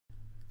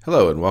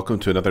Hello and welcome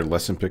to another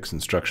LessonPix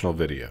instructional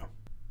video.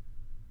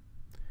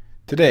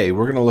 Today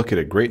we're going to look at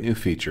a great new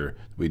feature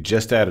that we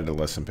just added to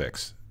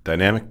LessonPix,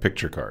 dynamic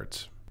picture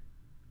cards.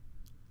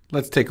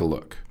 Let's take a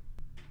look.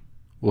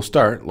 We'll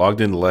start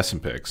logged into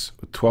LessonPix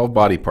with 12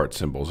 body part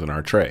symbols in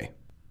our tray.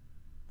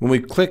 When we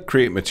click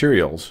Create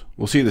Materials,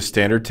 we'll see the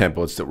standard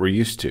templates that we're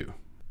used to.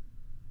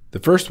 The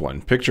first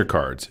one, Picture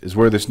Cards, is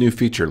where this new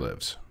feature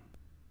lives.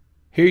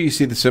 Here you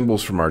see the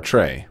symbols from our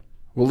tray.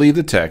 We'll leave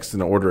the text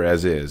in order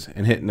as is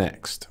and hit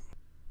Next.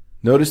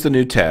 Notice the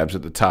new tabs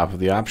at the top of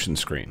the options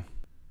screen.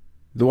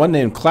 The one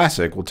named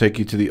Classic will take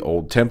you to the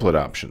old template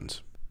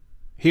options.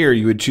 Here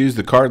you would choose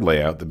the card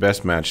layout that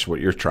best matches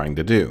what you're trying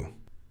to do.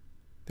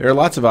 There are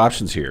lots of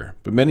options here,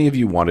 but many of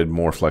you wanted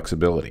more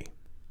flexibility.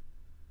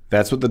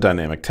 That's what the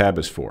Dynamic tab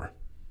is for.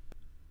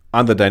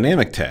 On the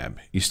Dynamic tab,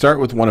 you start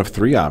with one of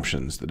three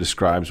options that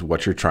describes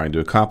what you're trying to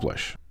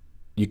accomplish.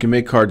 You can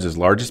make cards as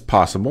large as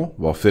possible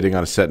while fitting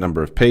on a set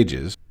number of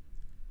pages.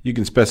 You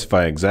can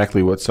specify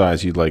exactly what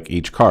size you'd like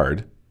each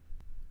card,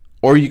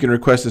 or you can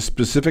request a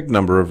specific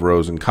number of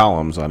rows and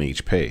columns on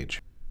each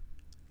page.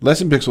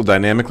 LessonPix will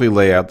dynamically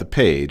lay out the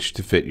page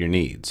to fit your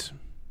needs.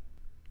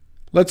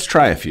 Let's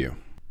try a few.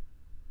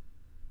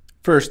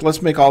 First,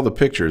 let's make all the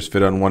pictures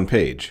fit on one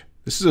page.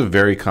 This is a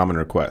very common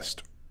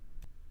request.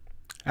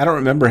 I don't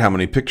remember how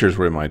many pictures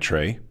were in my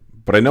tray,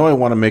 but I know I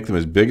want to make them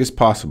as big as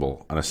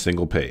possible on a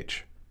single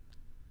page.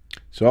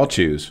 So I'll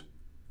choose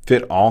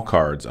Fit all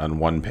cards on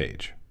one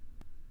page.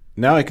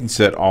 Now I can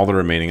set all the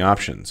remaining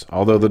options,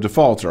 although the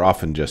defaults are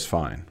often just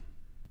fine.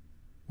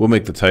 We'll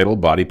make the title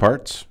body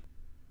parts.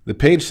 The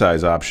page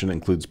size option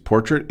includes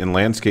portrait and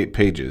landscape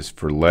pages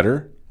for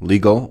letter,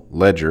 legal,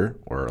 ledger,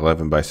 or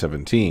 11 by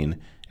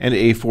 17, and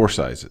A4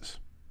 sizes.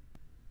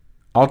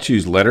 I'll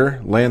choose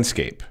letter,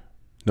 landscape.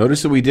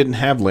 Notice that we didn't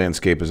have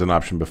landscape as an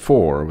option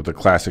before with the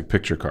classic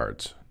picture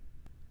cards.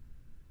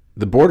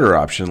 The border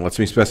option lets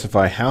me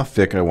specify how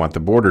thick I want the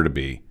border to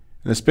be,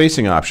 and the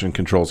spacing option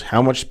controls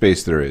how much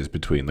space there is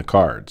between the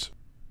cards.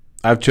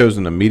 I've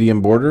chosen a medium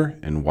border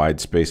and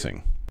wide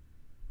spacing.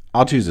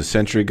 I'll choose a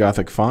Century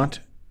Gothic font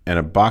and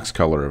a box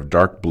color of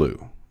dark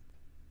blue.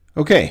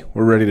 Okay,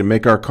 we're ready to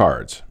make our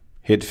cards.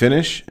 Hit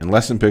Finish and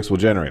LessonPix will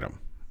generate them.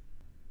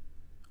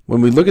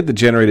 When we look at the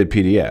generated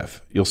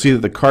PDF, you'll see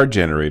that the card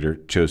generator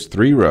chose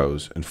 3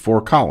 rows and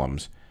 4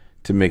 columns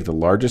to make the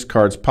largest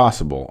cards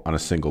possible on a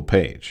single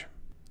page.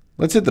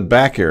 Let's hit the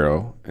back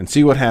arrow and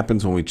see what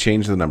happens when we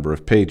change the number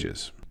of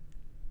pages.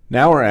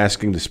 Now we're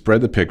asking to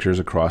spread the pictures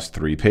across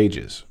 3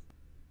 pages.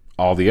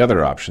 All the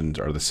other options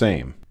are the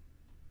same.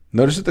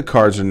 Notice that the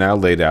cards are now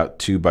laid out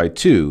 2 by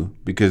 2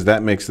 because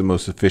that makes the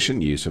most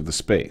efficient use of the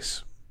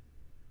space.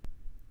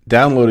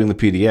 Downloading the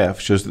PDF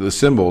shows that the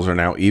symbols are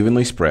now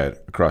evenly spread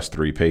across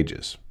 3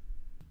 pages.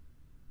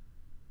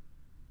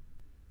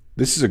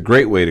 This is a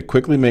great way to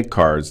quickly make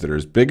cards that are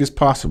as big as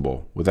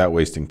possible without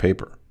wasting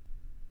paper.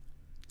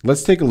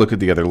 Let's take a look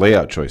at the other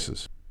layout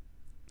choices.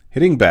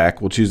 Hitting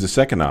back, we'll choose the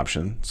second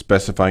option,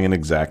 specifying an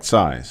exact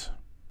size.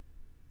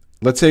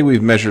 Let's say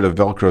we've measured a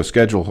Velcro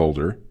schedule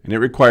holder and it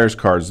requires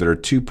cards that are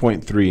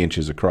 2.3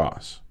 inches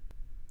across.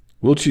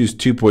 We'll choose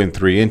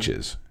 2.3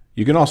 inches.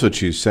 You can also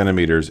choose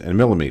centimeters and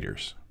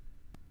millimeters.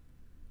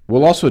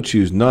 We'll also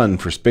choose none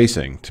for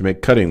spacing to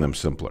make cutting them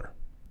simpler.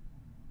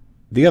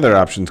 The other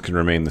options can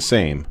remain the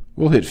same.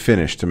 We'll hit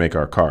Finish to make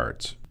our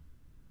cards.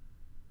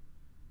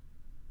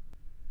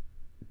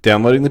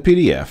 Downloading the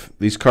PDF,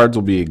 these cards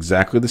will be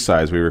exactly the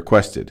size we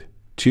requested,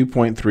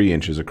 2.3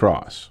 inches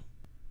across.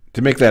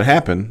 To make that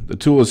happen, the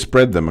tool has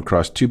spread them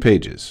across 2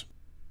 pages.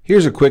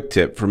 Here's a quick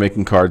tip for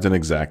making cards an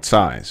exact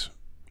size.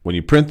 When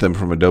you print them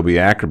from Adobe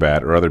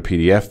Acrobat or other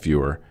PDF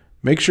viewer,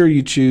 make sure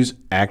you choose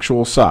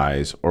Actual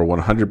Size or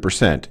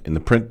 100% in the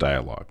print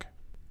dialog.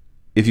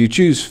 If you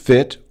choose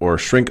Fit or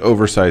Shrink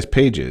Oversized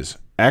Pages,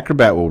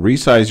 Acrobat will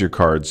resize your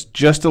cards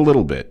just a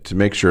little bit to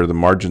make sure the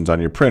margins on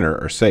your printer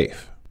are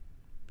safe.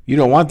 You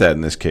don't want that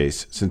in this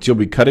case, since you'll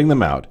be cutting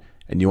them out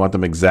and you want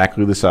them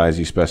exactly the size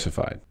you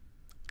specified.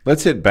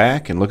 Let's hit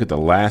back and look at the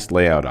last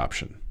layout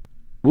option.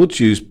 We'll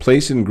choose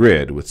Place in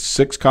Grid with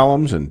 6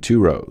 columns and 2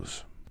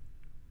 rows.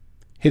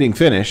 Hitting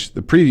Finish,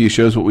 the preview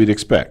shows what we'd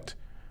expect.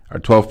 Our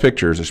 12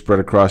 pictures are spread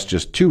across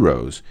just 2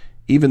 rows,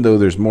 even though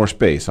there's more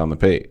space on the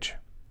page.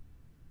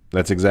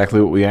 That's exactly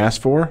what we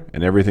asked for,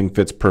 and everything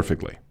fits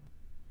perfectly.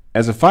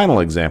 As a final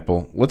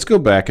example, let's go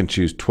back and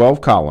choose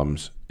 12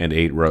 columns and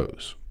 8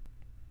 rows.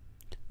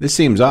 This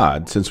seems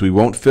odd since we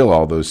won't fill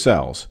all those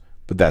cells,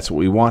 but that's what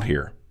we want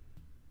here.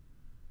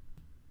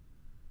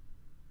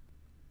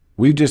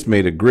 We've just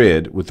made a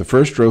grid with the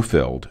first row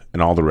filled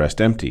and all the rest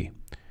empty.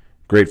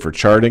 Great for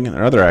charting and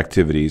other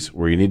activities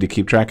where you need to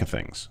keep track of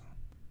things.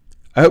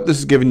 I hope this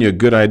has given you a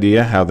good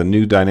idea how the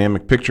new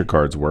dynamic picture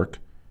cards work.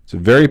 It's a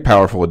very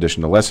powerful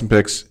addition to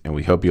LessonPix, and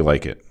we hope you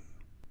like it.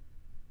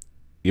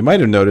 You might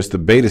have noticed the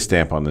beta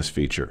stamp on this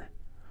feature.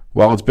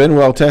 While it's been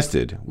well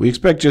tested, we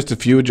expect just a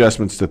few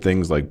adjustments to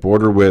things like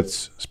border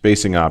widths,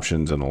 spacing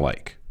options, and the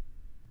like.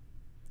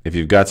 If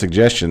you've got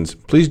suggestions,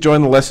 please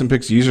join the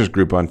LessonPix users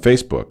group on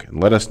Facebook and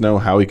let us know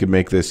how we could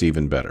make this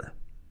even better.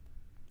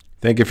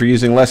 Thank you for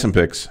using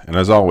LessonPix, and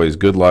as always,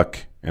 good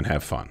luck and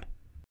have fun.